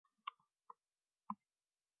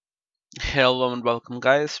Hello and welcome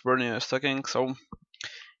guys, Bernie is talking. So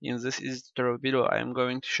in this tutorial video I am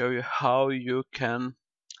going to show you how you can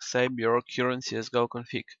save your current CSGO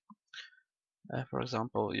config. For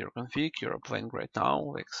example, your config you're playing right now,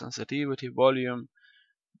 like sensitivity, volume,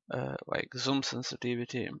 like zoom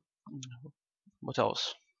sensitivity, what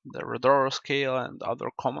else? The redraw scale and other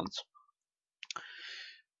commands.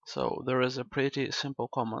 So there is a pretty simple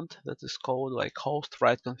command that is called like host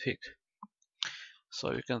write config.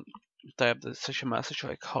 So you can type such a message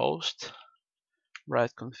like host write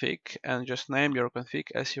config and just name your config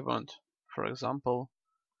as you want. For example,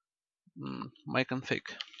 my config.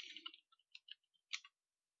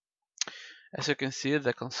 As you can see,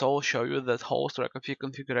 the console show you that host write config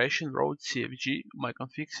configuration wrote CFG my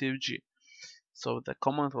config CFG. So the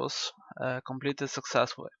command was completed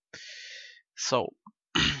successfully. So,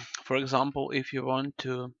 for example, if you want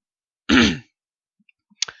to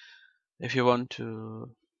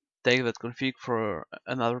take that config for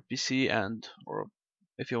another PC or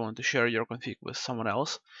if you want to share your config with someone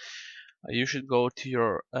else, you should go to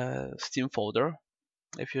your Steam folder.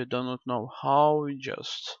 If you do not know how,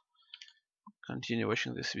 just continue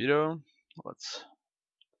watching this video. Let's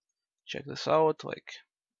check this out. Like,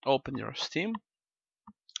 open your Steam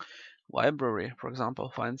library, for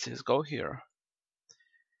example, find CSGO here,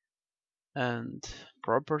 and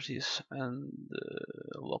properties and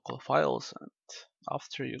local files, and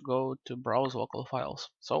after you go to browse local files.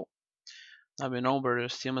 So now we know where your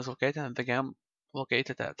Steam is located and the game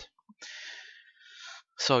located at.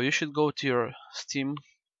 So you should go to your Steam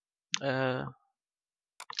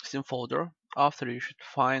folder. After, you should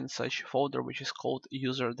find such a folder which is called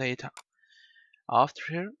user data. After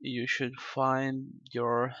here, you should find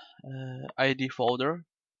your ID folder.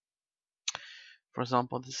 For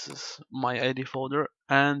example, this is my ID folder,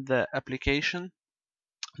 and the application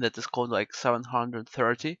that is called like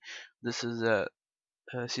 730. This is a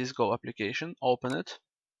CSGO application. Open it.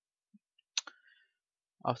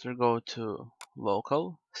 After, go to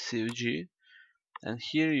local CSG, and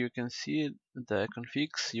here you can see the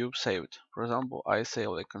configs you've saved. For example, I save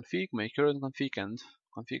like config, my current config, and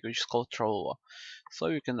config which is called Trololo. So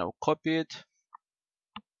you can now copy it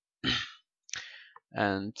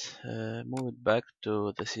and move it back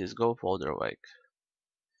to the CSGO folder, like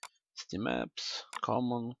Steam apps,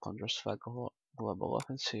 common, couter-strike, global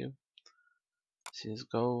offensive,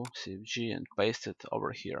 CSGO, CFG, and paste it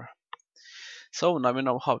over here. So now we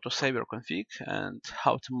know how to save your config and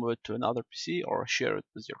how to move it to another PC or share it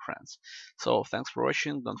with your friends. So thanks for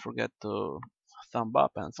watching. Don't forget to thumb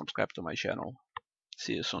up and subscribe to my channel.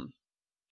 See you soon.